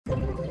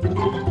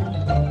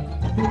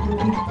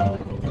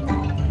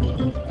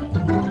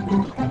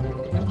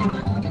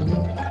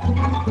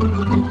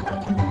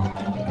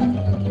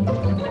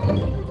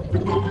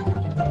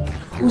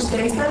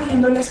Usted está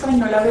viendo en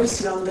español la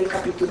versión del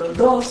capítulo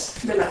 2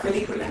 de la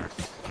película.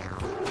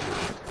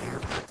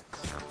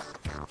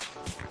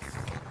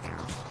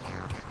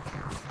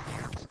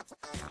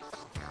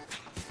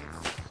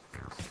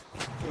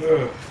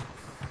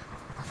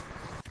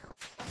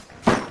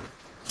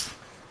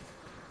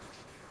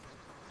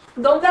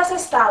 ¿Dónde has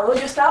estado?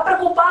 Yo estaba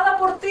preocupada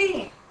por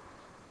ti.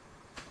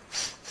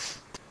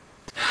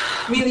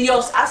 Mi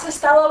Dios, has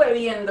estado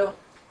bebiendo.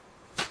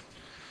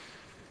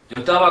 Yo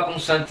estaba con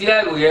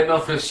Santiago y él me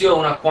ofreció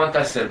unas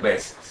cuantas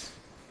cervezas.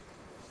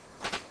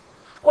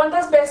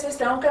 ¿Cuántas veces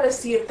tengo que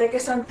decirte que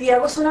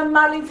Santiago es una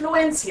mala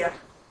influencia?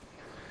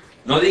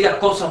 No digas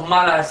cosas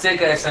malas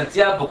acerca de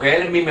Santiago porque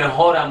él es mi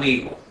mejor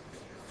amigo.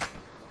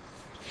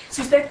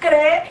 Si usted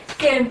cree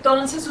que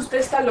entonces usted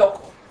está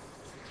loco,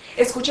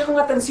 escuche con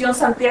atención,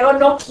 Santiago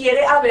no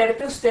quiere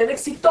verte usted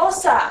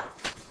exitosa.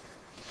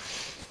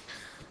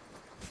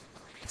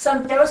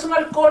 Santiago es un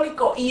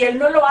alcohólico y él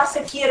no lo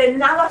quiere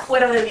nada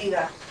fuera de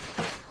vida.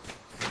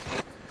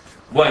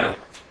 Bueno,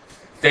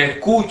 te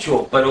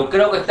escucho, pero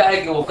creo que estás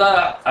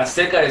equivocada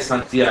acerca de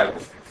Santiago.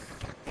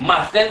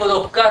 Más tengo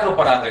 2 carros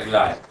para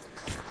arreglar.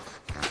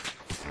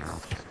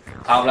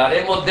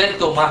 Hablaremos de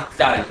esto más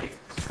tarde.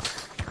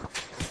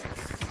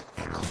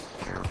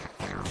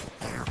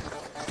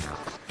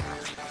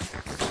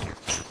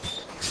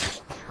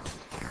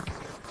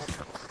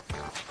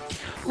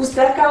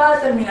 Usted acaba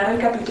de terminar el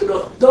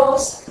capítulo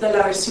 2 de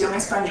la versión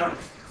español.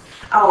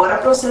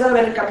 Ahora proceda a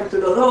ver el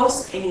capítulo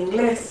 2 en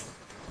inglés.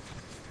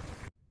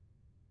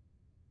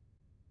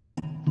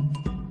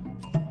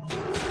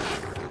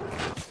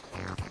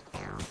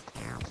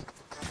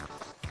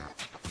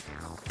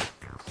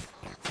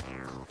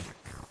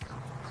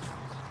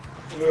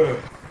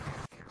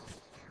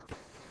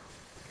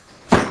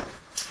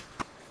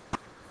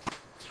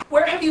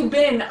 Where have you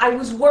been? I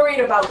was worried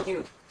about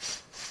you.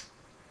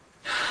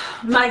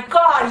 My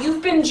God,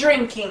 you've been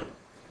drinking.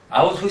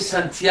 I was with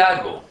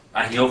Santiago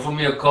and he offered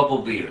me a couple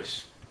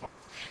beers.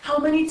 How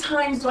many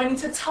times do I need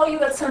to tell you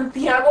that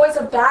Santiago is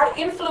a bad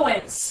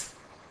influence?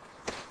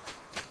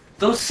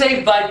 Don't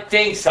say bad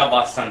things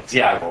about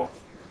Santiago.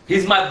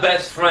 He's my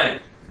best friend.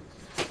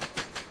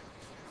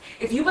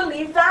 If you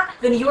believe that,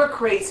 then you are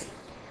crazy.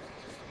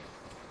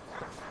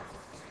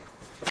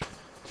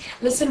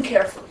 Listen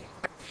carefully.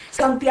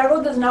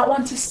 Santiago does not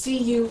want to see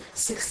you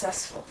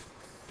successful.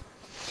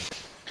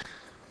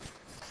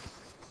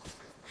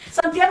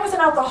 Santiago is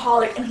an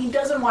alcoholic and he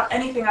doesn't want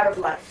anything out of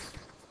life.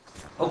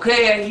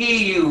 Okay, I hear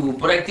you,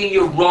 but I think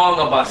you're wrong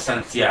about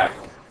Santiago.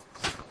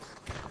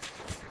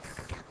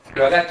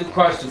 I got 2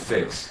 cars to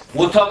fix.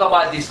 We'll talk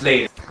about this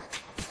later.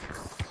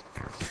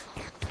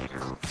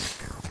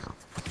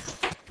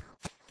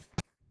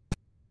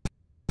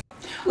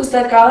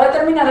 Usted acaba de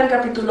terminar el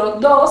capítulo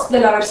 2 de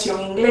la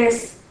versión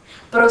inglés.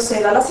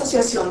 Proceda a la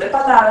asociación de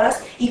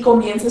palabras y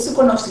comience su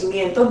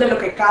conocimiento de lo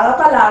que cada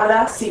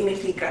palabra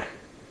significa.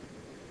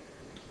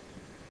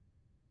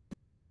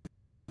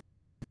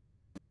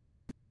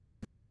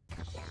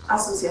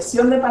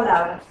 Asociación de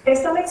palabras.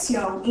 Esta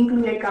lección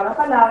incluye cada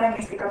palabra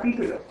en este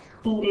capítulo,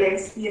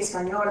 inglés y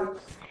español.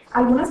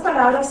 Algunas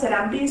palabras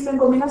serán vistas en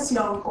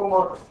combinación con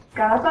otras.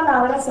 Cada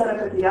palabra se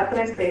repetirá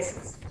 3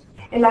 veces.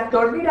 El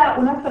actor dirá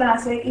una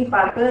frase y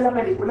parte de la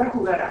película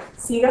jugará.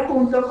 Siga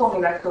junto con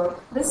el actor.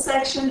 This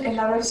section es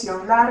la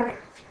versión larga.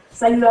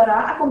 Se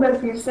ayudará a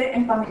convertirse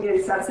en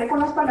familiarizarse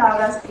con las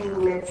palabras en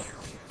inglés.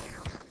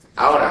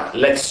 Ahora,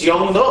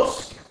 lección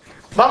 2.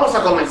 Vamos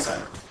a comenzar.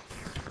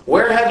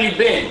 Where have you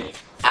been?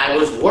 I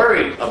was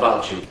worried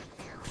about you.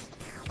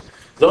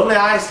 ¿Dónde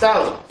has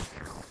estado?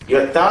 Yo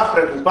estaba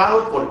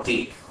preocupado por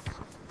ti.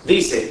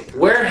 Dice,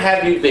 where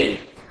have you been?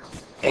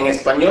 En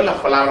español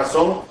las palabras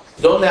son,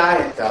 ¿dónde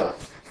has estado?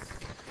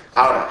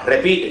 Ahora,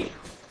 repite.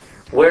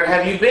 Where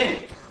have you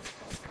been?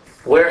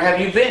 Where have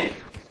you been?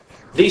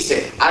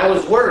 Dice, I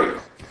was worried.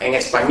 En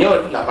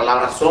español las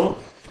palabras son,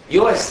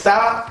 yo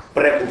estaba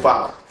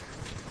preocupado.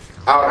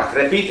 Ahora,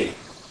 repite.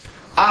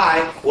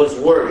 I was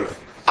worried.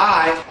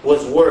 I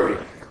was worried.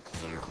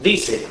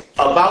 Dice,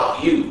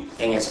 about you.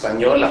 En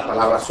español las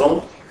palabras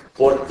son,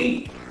 por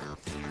ti.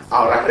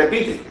 Ahora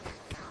repite.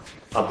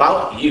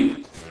 About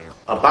you.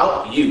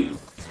 About you.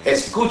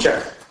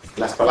 Escucha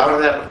las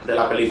palabras de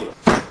la película.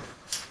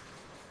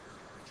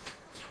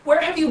 Where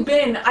have you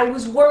been? I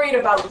was worried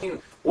about you.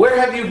 Where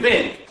have you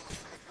been?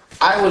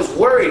 I was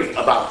worried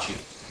about you.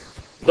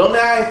 ¿Dónde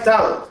has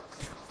estado?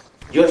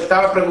 Yo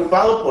estaba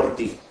preocupado por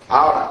ti.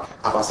 Ahora,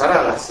 a pasar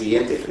a la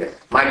siguiente frase.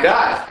 My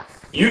God,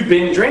 you've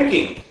been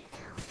drinking.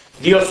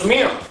 Dios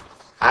mío,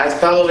 ¿has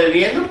estado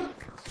bebiendo?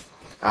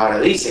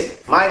 Ahora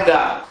dice, my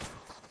God.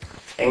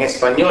 En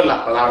español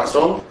las palabras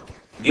son,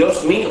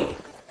 Dios mío.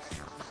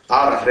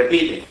 Ahora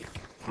repite,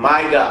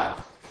 my God,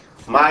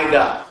 my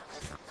God.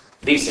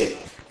 Dice,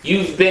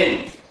 you've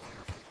been.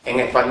 En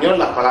español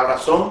las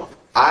palabras son,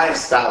 ha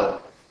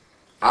estado.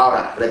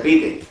 Ahora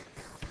repite,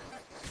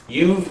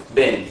 you've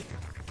been,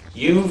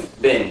 you've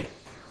been.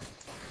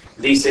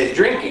 Dice,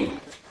 drinking.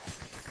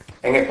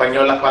 En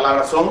español las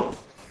palabras son,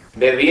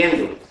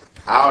 bebiendo.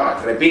 Ahora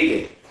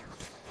repite,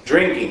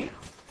 drinking,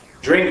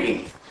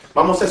 drinking.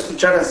 Vamos a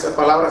escuchar esas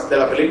palabras de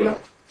la película.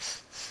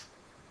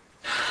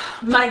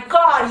 My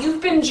God,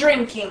 you've been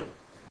drinking.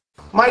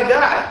 My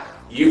God,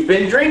 you've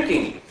been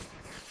drinking.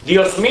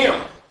 Dios mío,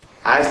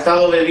 ¿ha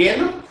estado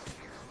bebiendo?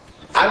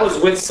 I was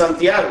with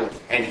Santiago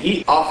and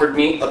he offered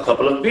me a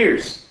couple of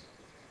beers.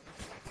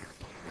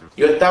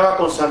 Yo estaba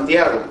con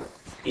Santiago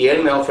y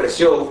él me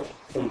ofreció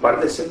un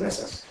par de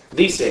cervezas.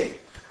 Dice,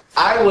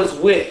 I was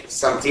with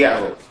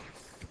Santiago.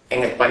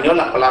 En español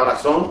las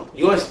palabras son,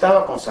 yo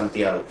estaba con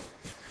Santiago.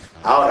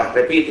 Ahora,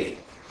 repite,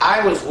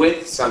 I was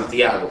with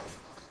Santiago.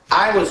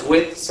 I was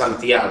with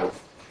Santiago.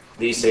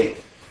 Dice,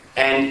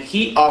 and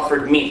he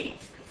offered me.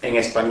 En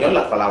español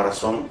las palabras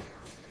son,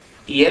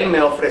 y él me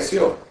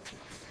ofreció.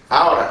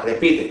 Ahora,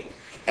 repite,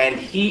 and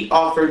he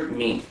offered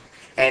me.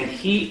 And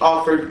he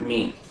offered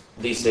me.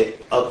 Dice,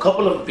 a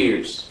couple of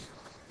beers.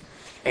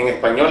 En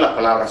español las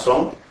palabras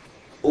son,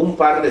 un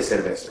par de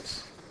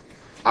cervezas.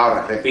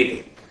 Ahora,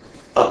 repite,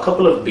 a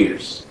couple of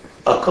beers.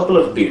 A couple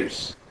of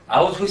beers.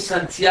 I was with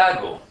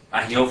Santiago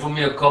and he offered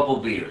me a couple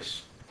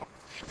beers.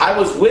 I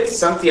was with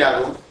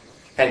Santiago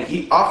and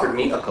he offered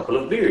me a couple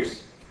of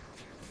beers.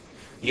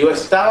 Yo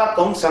estaba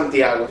con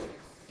Santiago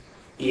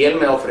y él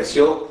me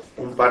ofreció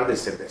un par de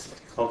cervezas.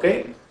 ¿Ok?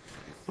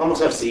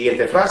 Vamos a la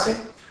siguiente frase.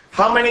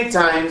 How many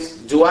times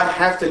do I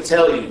have to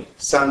tell you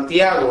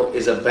Santiago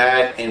is a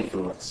bad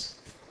influence?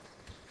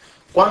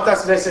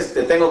 ¿Cuántas veces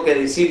te tengo que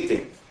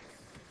decirte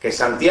que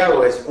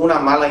Santiago es una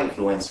mala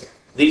influencia?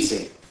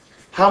 Dice,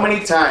 how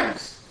many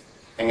times?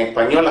 En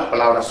español las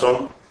palabras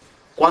son,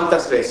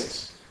 ¿cuántas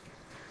veces?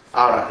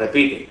 Ahora,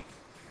 repite.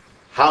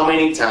 How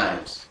many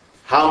times?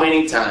 How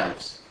many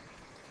times?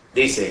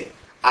 Dice,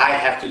 I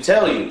have to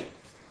tell you.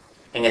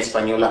 En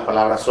español las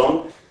palabras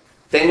son,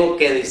 tengo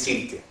que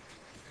decirte.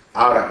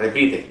 Ahora,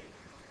 repite.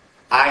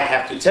 I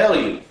have to tell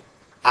you.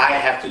 I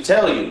have to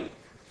tell you.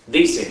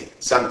 Dice,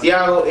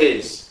 Santiago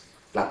is.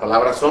 Las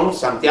palabras son,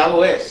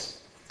 Santiago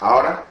es.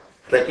 Ahora,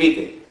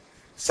 repite.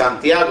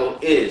 Santiago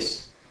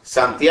is.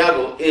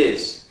 Santiago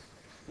is.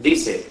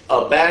 Dice,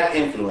 a bad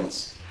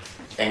influence.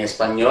 En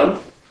español,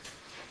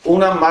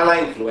 una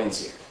mala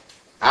influencia.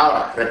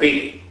 Ahora,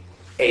 repite.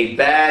 A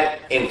bad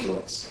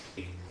influence.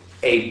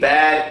 A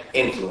bad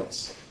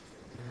influence.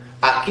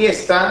 Aquí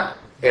está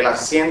el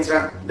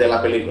asiento de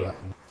la película.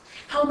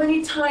 How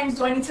many times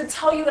do I need to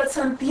tell you that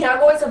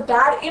Santiago is a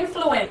bad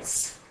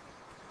influence?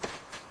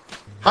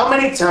 How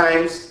many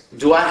times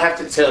do I have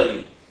to tell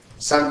you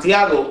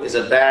Santiago is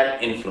a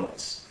bad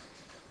influence?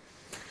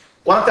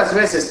 ¿Cuántas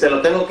veces te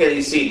lo tengo que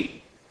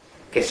decir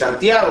que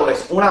Santiago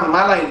es una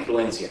mala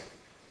influencia?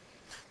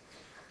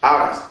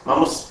 Ahora,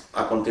 vamos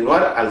a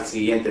continuar al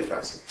siguiente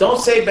frase. Don't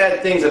say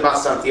bad things about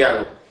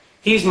Santiago.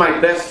 He's my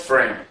best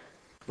friend.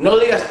 No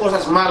digas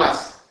cosas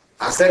malas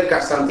acerca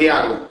de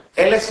Santiago.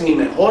 Él es mi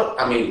mejor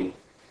amigo.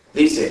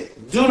 Dice,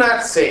 do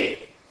not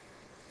say.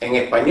 En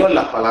español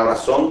las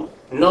palabras son,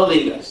 no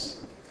digas.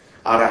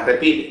 Ahora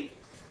repite.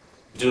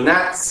 Do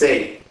not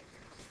say.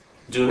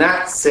 Do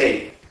not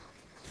say.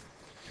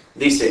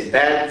 Dice,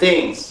 bad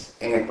things.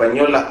 En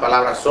español las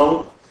palabras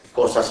son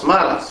cosas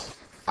malas.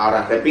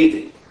 Ahora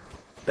repite.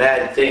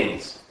 Bad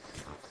things.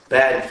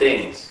 Bad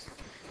things.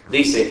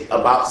 Dice,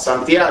 about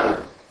Santiago.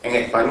 En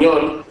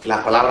español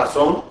las palabras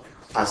son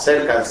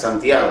acerca de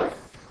Santiago.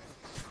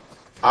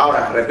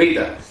 Ahora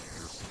repita.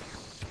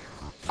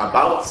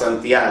 About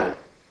Santiago.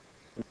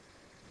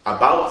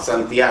 About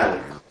Santiago.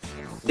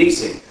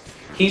 Dice,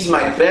 he's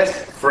my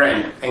best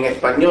friend. En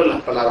español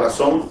las palabras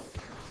son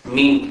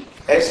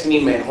es mi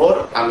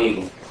mejor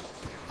amigo.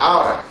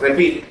 Ahora,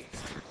 repite.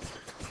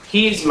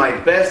 He's my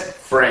best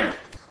friend.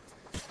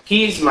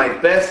 He's my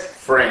best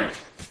friend.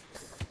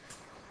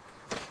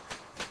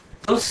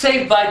 Don't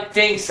say bad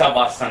things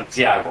about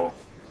Santiago.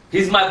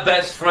 He's my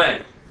best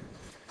friend.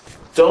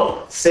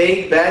 Don't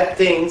say bad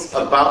things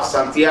about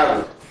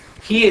Santiago.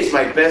 He is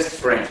my best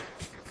friend.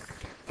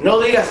 No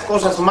digas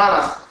cosas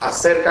malas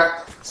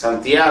acerca de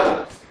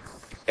Santiago.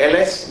 Él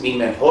es mi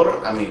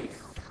mejor amigo.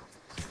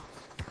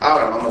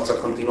 Ahora vamos a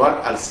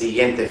continuar al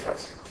siguiente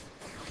frase.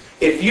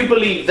 If you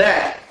believe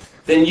that,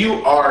 then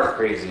you are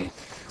crazy.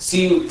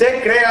 Si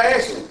usted crea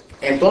eso,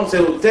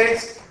 entonces usted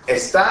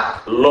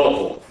está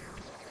loco.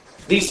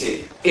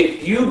 Dice,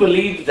 if you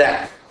believe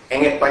that.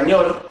 En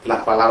español,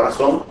 las palabras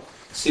son,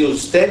 si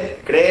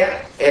usted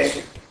crea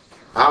eso.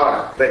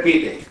 Ahora,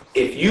 repite.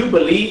 If you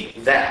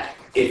believe that.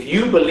 If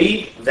you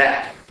believe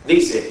that.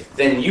 Dice,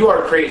 then you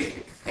are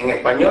crazy. En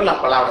español, las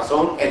palabras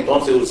son,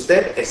 entonces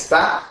usted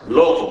está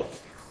loco.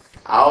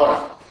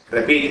 Ahora,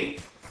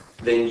 repite.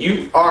 Then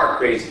you are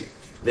crazy.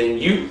 Then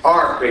you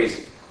are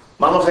crazy.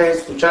 Vamos a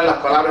escuchar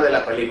las palabras de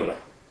la película.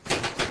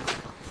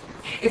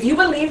 If you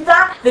believe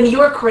that, then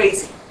you are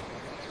crazy.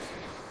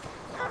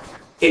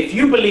 If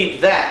you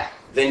believe that,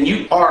 then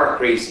you are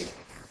crazy.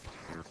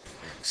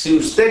 Si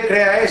usted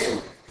crea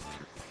eso,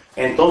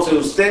 entonces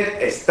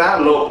usted está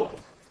loco.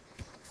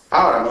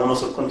 Ahora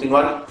vamos a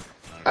continuar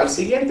al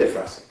siguiente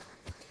frase.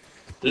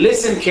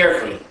 Listen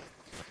carefully.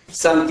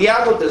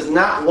 Santiago does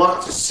not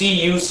want to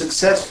see you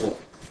successful.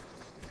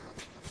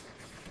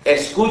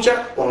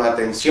 Escucha con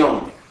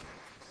atención.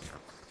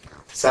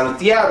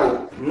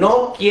 Santiago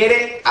no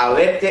quiere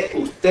verte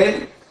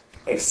usted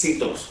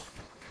exitoso.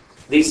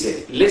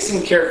 Dice,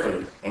 listen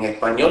carefully. En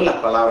español las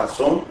palabras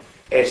son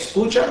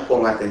escucha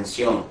con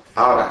atención.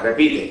 Ahora,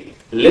 repite.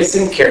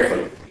 Listen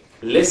carefully.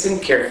 Listen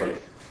carefully.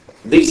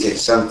 Dice,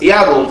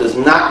 Santiago does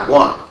not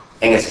want.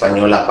 En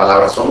español las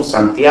palabras son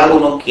Santiago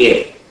no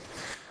quiere.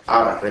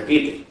 Ahora,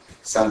 repite.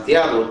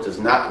 Santiago does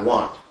not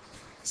want.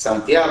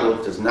 Santiago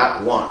does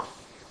not want.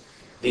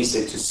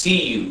 Dice, to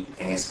see you.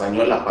 En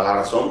español las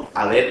palabras son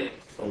a ver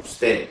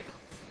usted.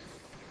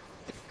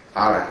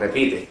 Ahora,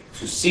 repite.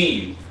 To see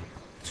you.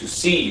 To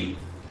see you.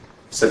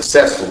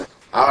 Successful.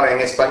 Ahora, en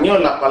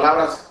español la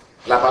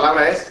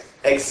palabra es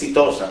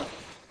exitosa.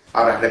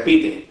 Ahora,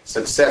 repite.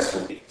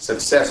 Successful.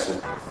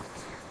 Successful.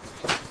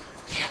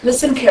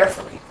 Listen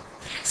carefully.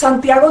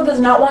 Santiago does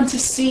not want to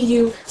see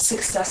you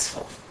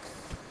successful.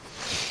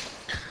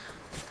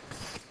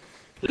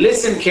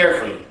 Listen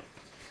carefully.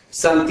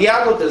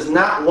 Santiago does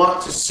not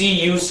want to see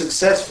you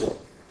successful.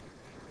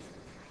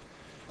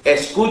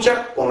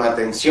 Escucha con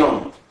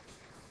atención.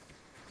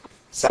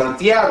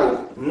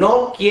 Santiago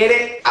no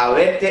quiere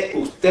verte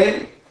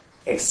usted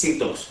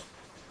exitoso.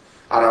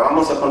 Ahora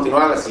vamos a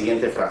continuar la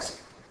siguiente frase.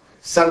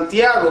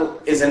 Santiago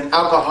is an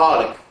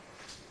alcoholic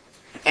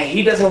and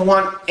he doesn't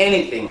want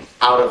anything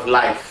out of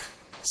life.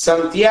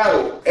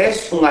 Santiago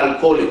es un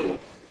alcohólico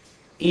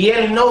y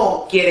él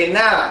no quiere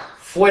nada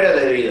fuera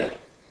de vida.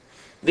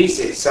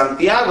 Dice,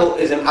 Santiago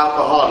is an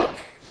alcoholic.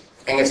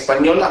 En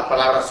español las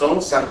palabras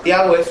son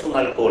Santiago es un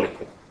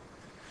alcohólico.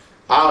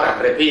 Ahora,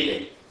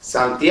 repite.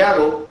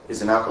 Santiago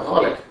is an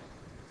alcoholic.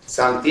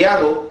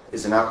 Santiago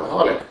is an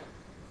alcoholic.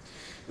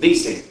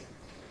 Dice,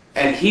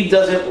 and he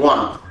doesn't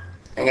want.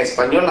 En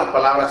español las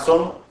palabras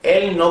son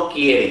él no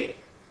quiere.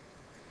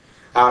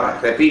 Ahora,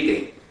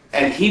 repite.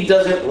 And he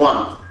doesn't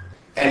want.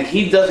 And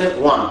he doesn't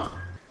want.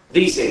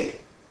 Dice,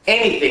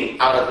 anything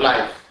out of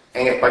life.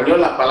 En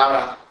español las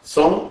palabras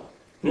son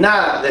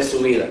nada de su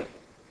vida.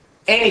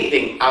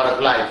 Anything out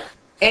of life.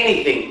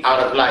 Anything out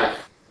of life.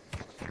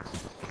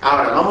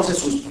 Ahora vamos a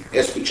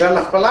escuchar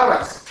las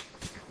palabras.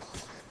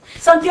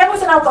 Santiago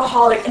is an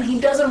alcoholic and he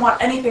doesn't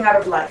want anything out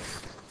of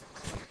life.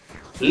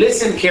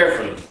 Listen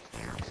carefully.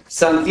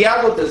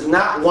 Santiago does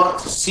not want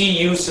to see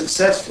you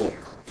successful.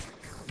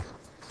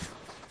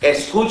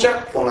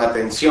 Escucha con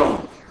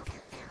atención.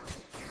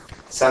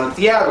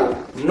 Santiago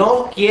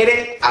no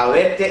quiere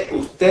verte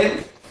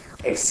usted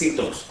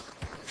exitoso.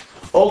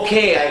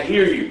 Okay, I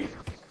hear you.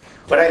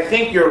 But I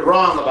think you're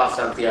wrong about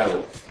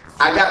Santiago.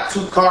 I got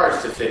 2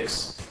 cars to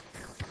fix.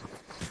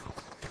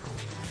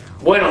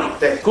 Bueno,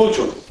 te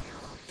escucho,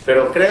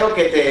 pero creo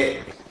que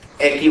te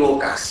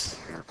equivocas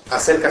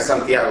acerca de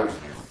Santiago.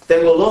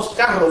 Tengo 2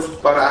 carros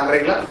para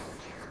arreglar.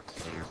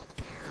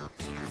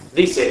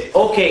 Dice,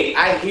 okay,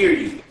 I hear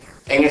you.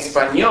 En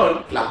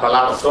español, las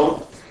palabras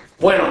son,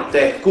 bueno,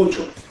 te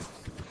escucho.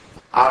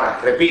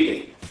 Ahora,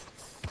 repite.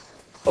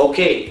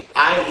 Okay,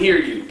 I hear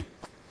you.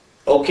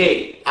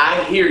 Okay,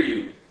 I hear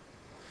you.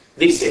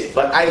 Dice,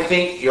 but I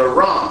think you're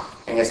wrong.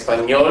 En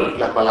español,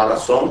 las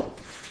palabras son,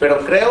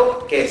 pero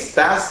creo que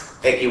estás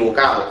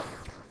equivocado.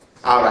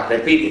 Ahora,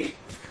 repite.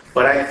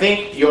 But I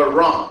think you're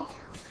wrong.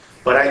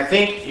 But I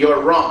think you're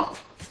wrong.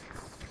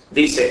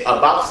 Dice,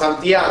 about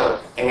Santiago.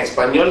 En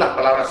español, las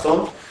palabras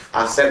son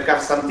acerca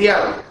de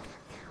Santiago.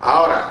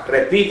 Ahora,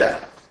 repita.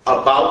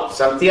 About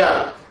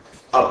Santiago.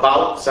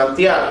 About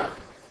Santiago.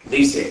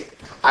 Dice,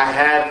 I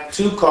have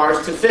 2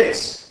 cars to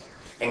fix.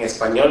 En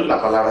español,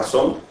 las palabras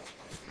son,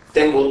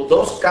 tengo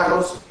 2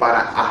 carros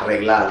para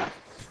arreglar.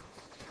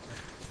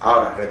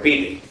 Ahora,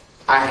 repite.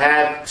 I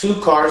have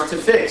 2 cars to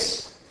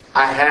fix.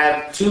 I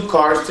have 2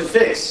 cars to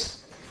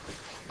fix.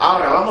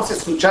 Ahora, vamos a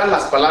escuchar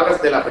las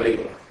palabras de la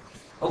película.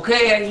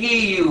 Okay, I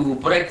hear you,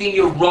 but I think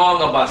you're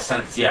wrong about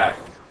Santiago.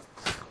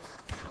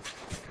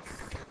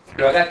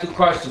 I got 2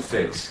 cars to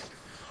fix.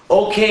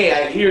 Okay,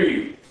 I hear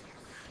you,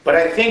 but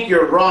I think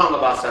you're wrong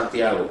about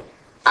Santiago.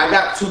 I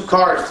got 2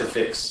 cars to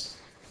fix.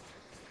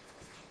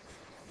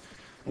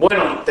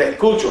 Bueno, te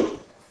escucho,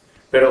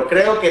 pero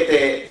creo que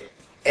te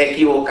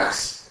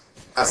equivocas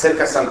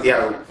acerca de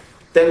Santiago.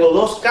 Tengo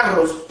 2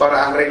 carros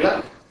para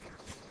arreglar.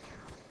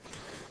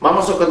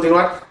 Vamos a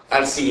continuar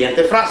al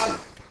siguiente frase.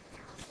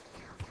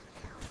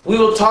 We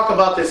will talk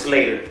about this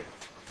later.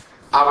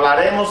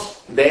 Hablaremos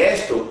de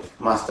esto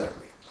más tarde.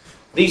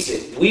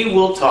 Dice, we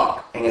will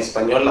talk. En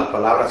español las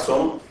palabras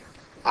son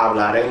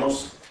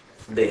hablaremos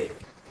de.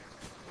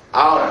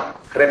 Ahora,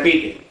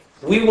 repite.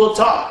 We will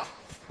talk.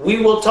 We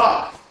will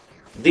talk.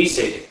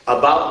 Dice,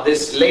 about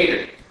this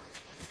later.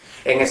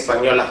 En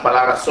español las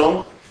palabras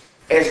son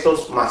esto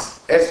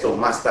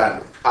más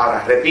tarde.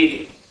 Ahora,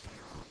 repite.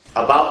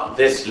 About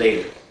this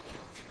later.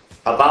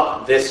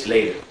 About this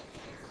later.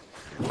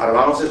 Ahora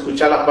vamos a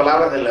escuchar las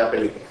palabras de la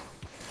película.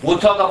 We'll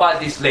talk about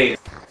this later.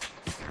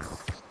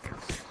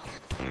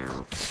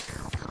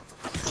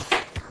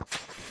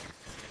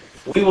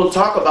 We will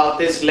talk about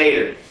this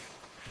later.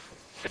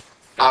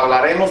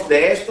 Hablaremos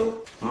de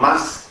esto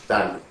más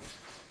tarde.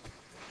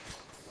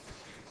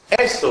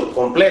 Esto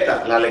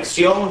completa la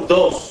lección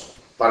 2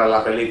 para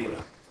la película.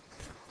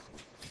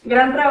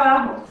 Gran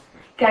trabajo.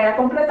 Que haya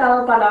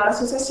completado palabra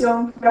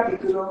asociación,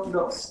 capítulo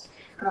 2.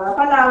 Cada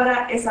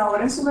palabra es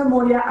ahora en su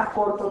memoria a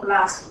corto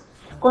plazo.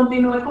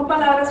 Continúe con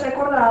palabras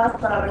recordadas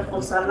para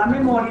reforzar la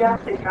memoria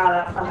de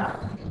cada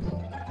palabra.